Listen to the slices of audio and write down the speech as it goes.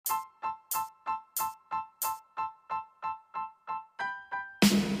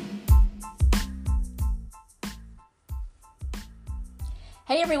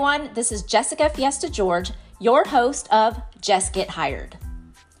Hey everyone, this is Jessica Fiesta George, your host of Just Get Hired.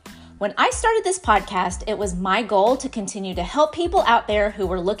 When I started this podcast, it was my goal to continue to help people out there who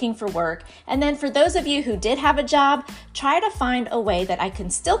were looking for work. And then for those of you who did have a job, try to find a way that I can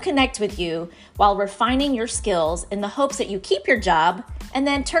still connect with you while refining your skills in the hopes that you keep your job and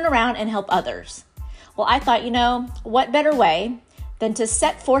then turn around and help others. Well, I thought, what better way than to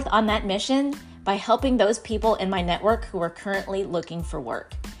set forth on that mission by helping those people in my network who are currently looking for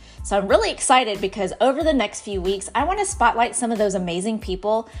work. So I'm really excited because over the next few weeks, I want to spotlight some of those amazing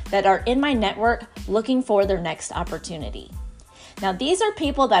people that are in my network looking for their next opportunity. Now, these are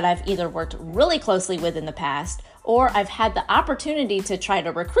people that I've either worked really closely with in the past, or I've had the opportunity to try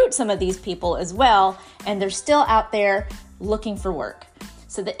to recruit some of these people as well, and they're still out there looking for work.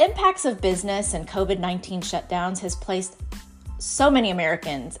 So the impacts of business and COVID-19 shutdowns has placed so many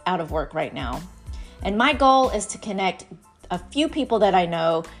Americans out of work right now. And my goal is to connect a few people that I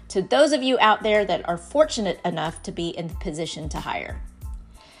know to those of you out there that are fortunate enough to be in the position to hire.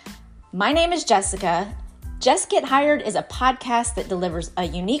 My name is Jessica. Just Get Hired is a podcast that delivers a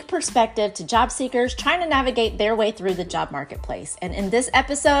unique perspective to job seekers trying to navigate their way through the job marketplace. And in this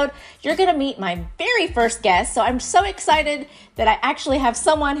episode, you're going to meet my very first guest. So I'm so excited that I actually have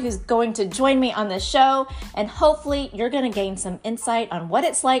someone who's going to join me on this show. And hopefully you're going to gain some insight on what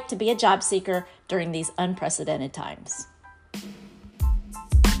it's like to be a job seeker during these unprecedented times.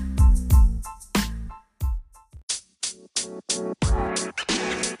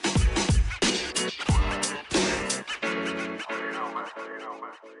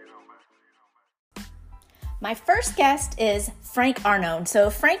 My first guest is Frank Arnone. So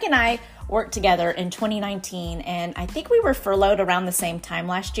Frank and I worked together in 2019, and I think we were furloughed around the same time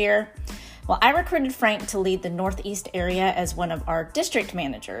last year. Well, I recruited Frank to lead the Northeast area as one of our district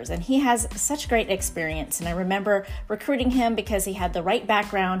managers, and he has such great experience. And I remember recruiting him because he had the right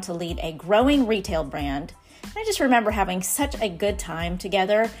background to lead a growing retail brand. I just remember having such a good time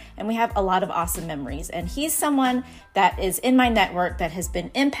together, and we have a lot of awesome memories. And he's someone that is in my network that has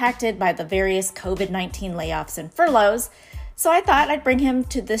been impacted by the various COVID-19 layoffs and furloughs. So I thought I'd bring him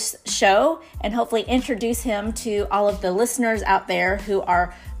to this show and hopefully introduce him to all of the listeners out there who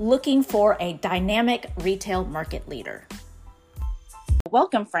are looking for a dynamic retail market leader.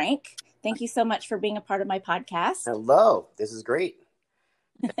 Welcome, Frank. Thank you so much for being a part of my podcast. Hello, this is great.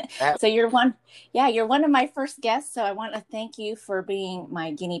 So you're one of my first guests. So I want to thank you for being my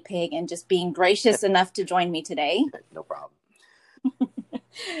guinea pig and just being gracious enough to join me today. No problem.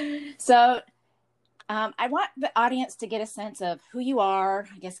 So I want the audience to get a sense of who you are.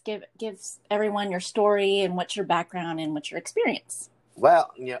 I guess give everyone your story and what's your background and what's your experience.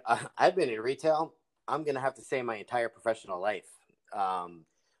 Well, I've been in retail. I'm going to have to say my entire professional life,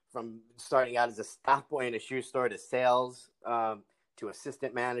 from starting out as a stock boy in a shoe store to sales, to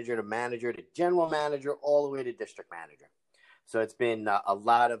assistant manager to general manager, all the way to district manager. So it's been a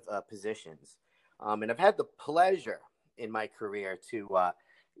lot of positions. And I've had the pleasure in my career to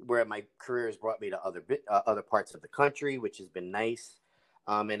where my career has brought me to other parts of the country, which has been nice.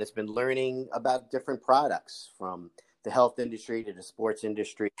 And it's been learning about different products, from the health industry to the sports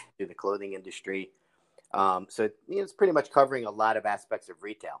industry to the clothing industry. So it's pretty much covering a lot of aspects of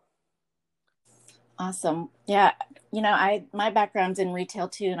retail. Awesome. Yeah. My background's in retail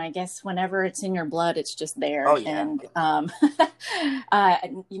too. And I guess whenever it's in your blood, it's just there. Oh, yeah.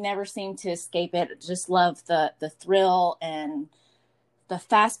 And you never seem to escape it. Just love the thrill and the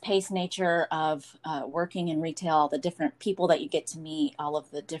fast paced nature of working in retail, the different people that you get to meet, all of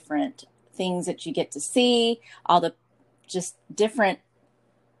the different things that you get to see, all the just different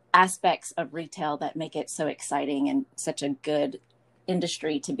aspects of retail that make it so exciting and such a good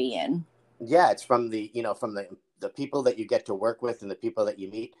industry to be in. Yeah, it's from the people that you get to work with and the people that you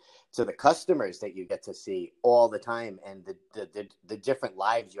meet to the customers that you get to see all the time, and the different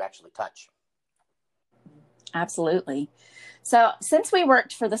lives you actually touch. Absolutely. So since we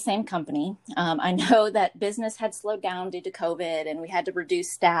worked for the same company, I know that business had slowed down due to COVID and we had to reduce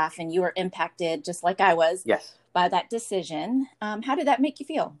staff, and you were impacted just like I was. Yes. By that decision. How did that make you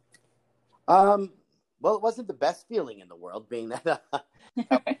feel? Well, it wasn't the best feeling in the world, being that I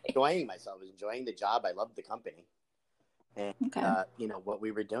was enjoying myself. I was enjoying the job. I loved the company. And, what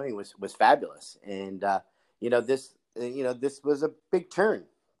we were doing was fabulous. And, this was a big turn.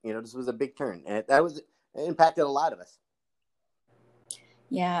 This was a big turn. And it impacted a lot of us.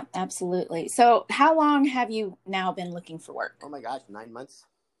 Yeah, absolutely. So how long have you now been looking for work? Oh, my gosh, 9 months.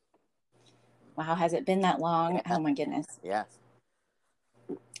 Wow, has it been that long? Yeah. Oh, my goodness. Yes.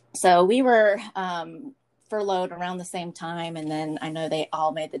 So we were furloughed around the same time. And then I know they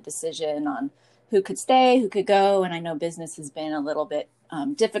all made the decision on who could stay, who could go. And I know business has been a little bit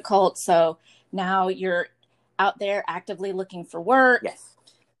difficult. So now you're out there actively looking for work. Yes.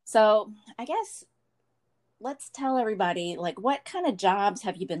 So I guess let's tell everybody, like, what kind of jobs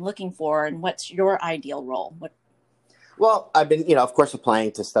have you been looking for and what's your ideal role? Well, I've been, of course,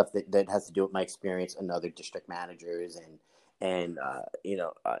 applying to stuff that has to do with my experience and other district managers and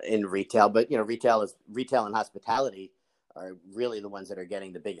in retail. But, retail and hospitality are really the ones that are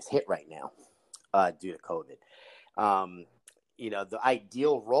getting the biggest hit right now due to COVID. The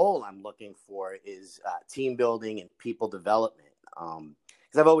ideal role I'm looking for is team building and people development.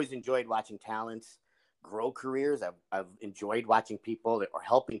 Because I've always enjoyed watching talents grow careers. I've enjoyed watching people or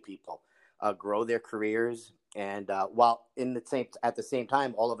helping people grow their careers. And while at the same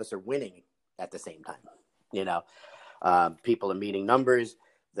time, all of us are winning at the same time. People are meeting numbers,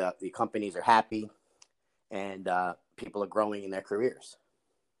 the companies are happy, and people are growing in their careers.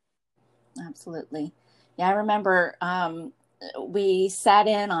 Absolutely. Yeah, I remember we sat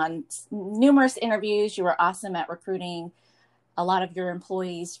in on numerous interviews. You were awesome at recruiting a lot of your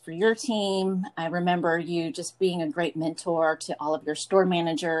employees for your team. I remember you just being a great mentor to all of your store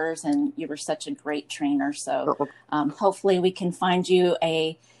managers, and you were such a great trainer. So hopefully we can find you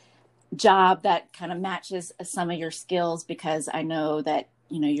a job that kind of matches some of your skills, because I know that,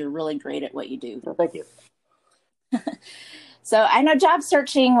 you're really great at what you do. Well, thank you. So I know job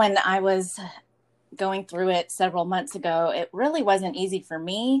searching, when I was going through it several months ago, it really wasn't easy for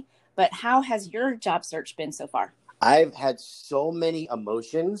me. But how has your job search been so far? I've had so many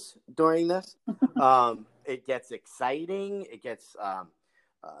emotions during this. It gets exciting. It gets,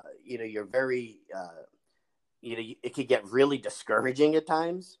 you're very, it could get really discouraging at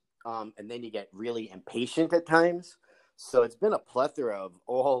times. And then you get really impatient at times. So it's been a plethora of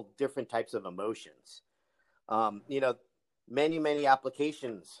all different types of emotions. Many, many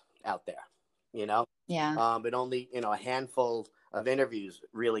applications out there, Yeah. but only, a handful of interviews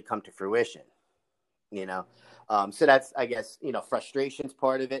really come to fruition, so that's, I guess, frustration's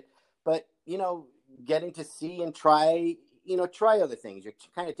part of it, but, getting to see and try other things. You're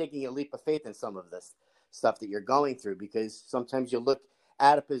kind of taking a leap of faith in some of this stuff that you're going through, because sometimes you look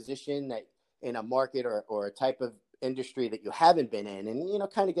at a position that in a market or a type of industry that you haven't been in,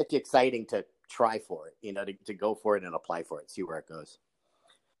 and, kind of get you exciting to try for it, to go for it and apply for it, see where it goes.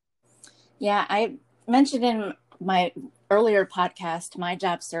 Yeah, I mentioned in my earlier podcast, my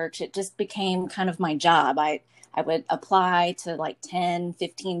job search, it just became kind of my job. I would apply to like 10,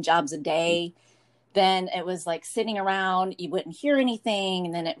 15 jobs a day. Then it was like sitting around, you wouldn't hear anything,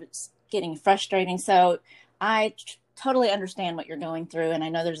 and then it was getting frustrating. So I totally understand what you're going through. And I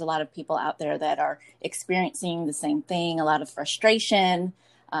know there's a lot of people out there that are experiencing the same thing, a lot of frustration.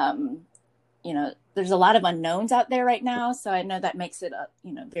 There's a lot of unknowns out there right now. So I know that makes it,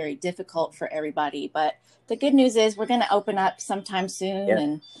 very difficult for everybody. But the good news is we're going to open up sometime soon.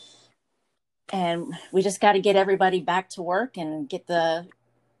 Yeah. And we just got to get everybody back to work and get the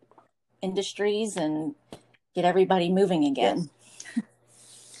industries and get everybody moving again. Yes.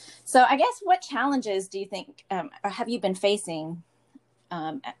 So I guess, what challenges do you think, or have you been facing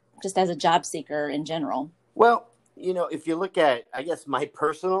just as a job seeker in general? Well, if you look at, I guess, my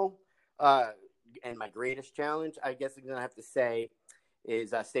personal and my greatest challenge, I guess I'm going to have to say,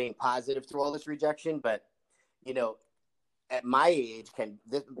 is staying positive through all this rejection. But, at my age can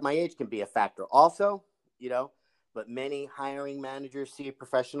be a factor also, but many hiring managers see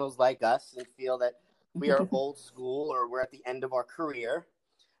professionals like us and feel that we are old school or we're at the end of our career.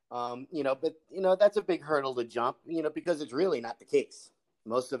 But that's a big hurdle to jump, because it's really not the case.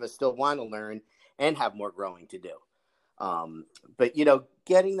 Most of us still want to learn and have more growing to do. But,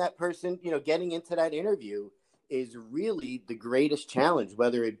 getting that person, getting into that interview is really the greatest challenge,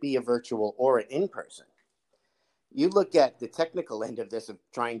 whether it be a virtual or an in-person. You look at the technical end of this, of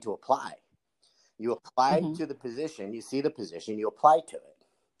trying to apply. You apply to the position, you see the position, you apply to it.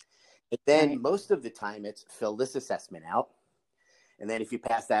 And then most of the time it's fill this assessment out. And then if you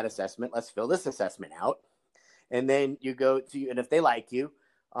pass that assessment, let's fill this assessment out. And then you go to, and if they like you,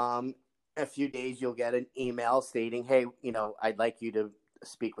 a few days you'll get an email stating, hey, I'd like you to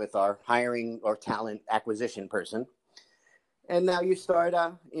speak with our hiring or talent acquisition person. And now you start,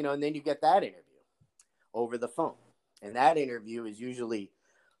 and then you get that interview over the phone. And that interview is usually,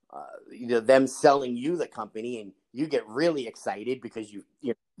 them selling you the company, and you get really excited because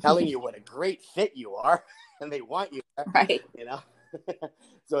you're telling you what a great fit you are, and they want you, right?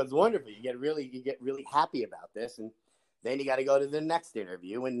 So it's wonderful. You get really happy about this, and then you got to go to the next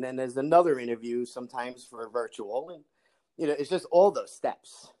interview, and then there's another interview sometimes for virtual, and it's just all those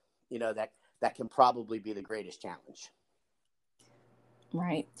steps, that can probably be the greatest challenge.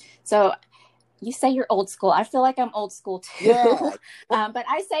 Right. So You say you're old school. I feel like I'm old school too. Yeah. But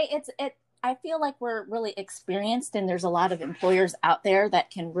I say I feel like we're really experienced, and there's a lot of employers out there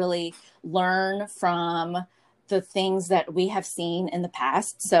that can really learn from the things that we have seen in the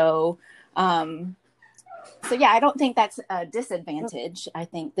past. So yeah, I don't think that's a disadvantage. I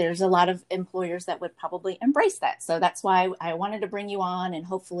think there's a lot of employers that would probably embrace that. So that's why I wanted to bring you on, and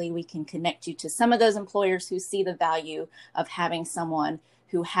hopefully we can connect you to some of those employers who see the value of having someone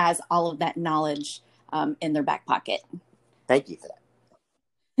who has all of that knowledge in their back pocket. Thank you for that.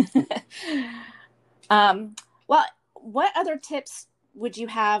 Well, what other tips would you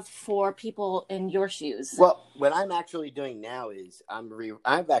have for people in your shoes? Well, what I'm actually doing now is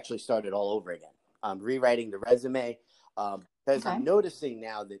I've actually started all over again. I'm rewriting the resume because I'm noticing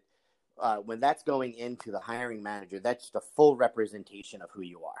now that when that's going into the hiring manager, that's the full representation of who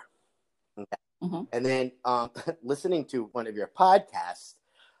you are. Okay? Mm-hmm. And then listening to one of your podcasts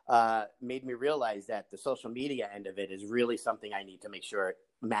made me realize that the social media end of it is really something I need to make sure it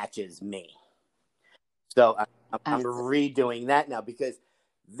matches me. So I'm redoing that now because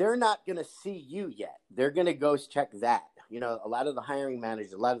they're not going to see you yet. They're going to go check that. You know, a lot of the hiring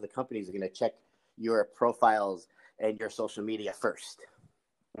managers, a lot of the companies are going to check your profiles and your social media first.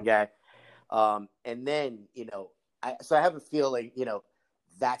 Okay. And then, you know, I have a feeling, you know,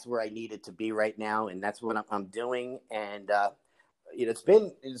 that's where I needed to be right now. And that's what I'm doing. And, you know, it's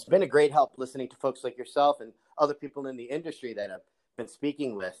been a great help listening to folks like yourself and other people in the industry that I've been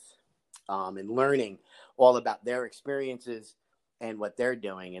speaking with and learning all about their experiences and what they're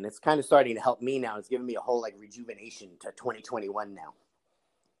doing. And it's kind of starting to help me now. It's giving me a whole like rejuvenation to 2021 now.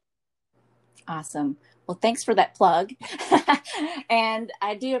 Awesome. Well, thanks for that plug. And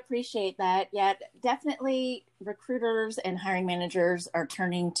I do appreciate that. Yeah, definitely recruiters and hiring managers are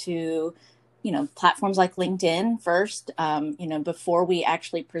turning to, you know, platforms like LinkedIn first. You know, before we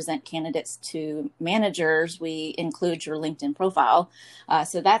actually present candidates to managers, we include your LinkedIn profile.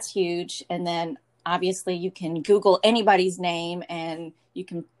 So that's huge. And then obviously you can Google anybody's name and you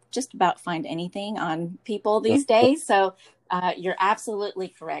can just about find anything on people these days. So you're absolutely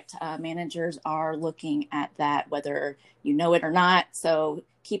correct. Managers are looking at that, whether you know it or not. So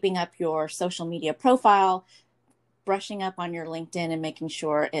keeping up your social media profile, brushing up on your LinkedIn and making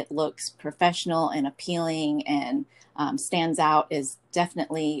sure it looks professional and appealing and stands out is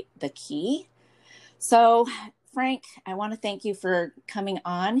definitely the key. So, Frank, I want to thank you for coming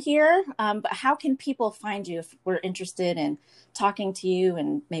on here. But how can people find you if we're interested in talking to you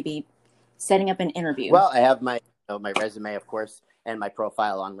and maybe setting up an interview? Well, I have my resume, of course, and my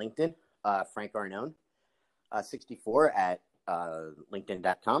profile on LinkedIn, Frank Arnone, 64 at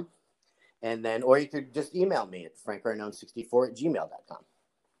linkedin.com. And then, or you could just email me at frankarnone64@gmail.com.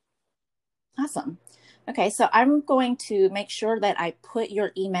 Awesome. Okay. So I'm going to make sure that I put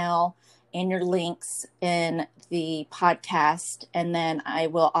your email and your links in the podcast. And then I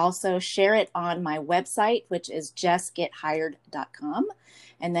will also share it on my website, which is justgethired.com.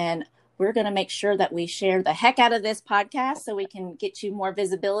 And then we're going to make sure that we share the heck out of this podcast so we can get you more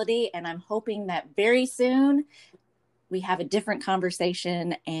visibility. And I'm hoping that very soon we have a different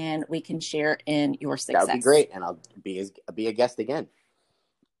conversation and we can share in your success. That would be great. And I'll be a guest again.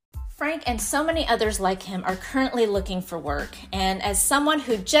 Frank and so many others like him are currently looking for work. And as someone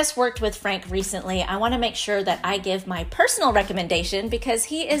who just worked with Frank recently, I want to make sure that I give my personal recommendation because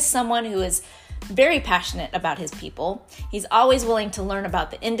he is someone who is very passionate about his people. He's always willing to learn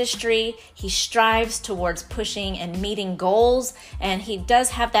about the industry. He strives towards pushing and meeting goals, and he does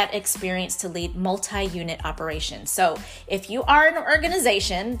have that experience to lead multi-unit operations. So if you are an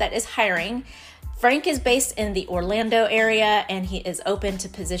organization that is hiring, Frank is based in the Orlando area and he is open to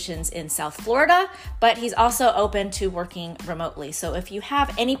positions in South Florida, but he's also open to working remotely. So if you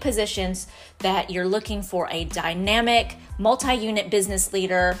have any positions that you're looking for a dynamic multi-unit business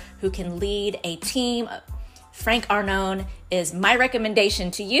leader who can lead a team, Frank Arnone is my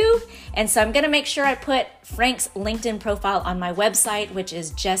recommendation to you. And so I'm going to make sure I put Frank's LinkedIn profile on my website, which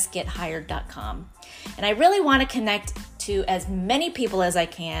is justgethired.com. And I really want to connect to as many people as I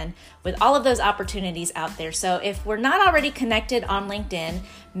can with all of those opportunities out there. So if we're not already connected on LinkedIn,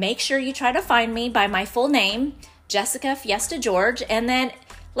 make sure you try to find me by my full name, Jessica Fiesta George, and then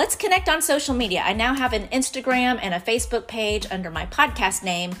let's connect on social media. I now have an Instagram and a Facebook page under my podcast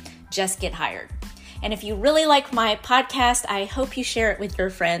name, Just Get Hired. And if you really like my podcast, I hope you share it with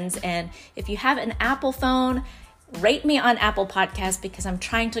your friends. And if you have an Apple phone, rate me on Apple Podcasts because I'm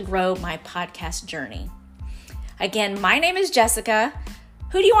trying to grow my podcast journey. Again, my name is Jessica.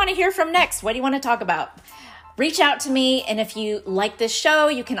 Who do you want to hear from next? What do you want to talk about? Reach out to me. And if you like this show,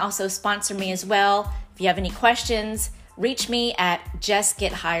 you can also sponsor me as well. If you have any questions, reach me at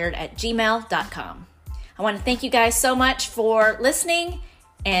justgethired@gmail.com. I want to thank you guys so much for listening,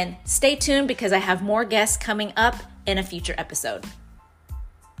 and stay tuned because I have more guests coming up in a future episode.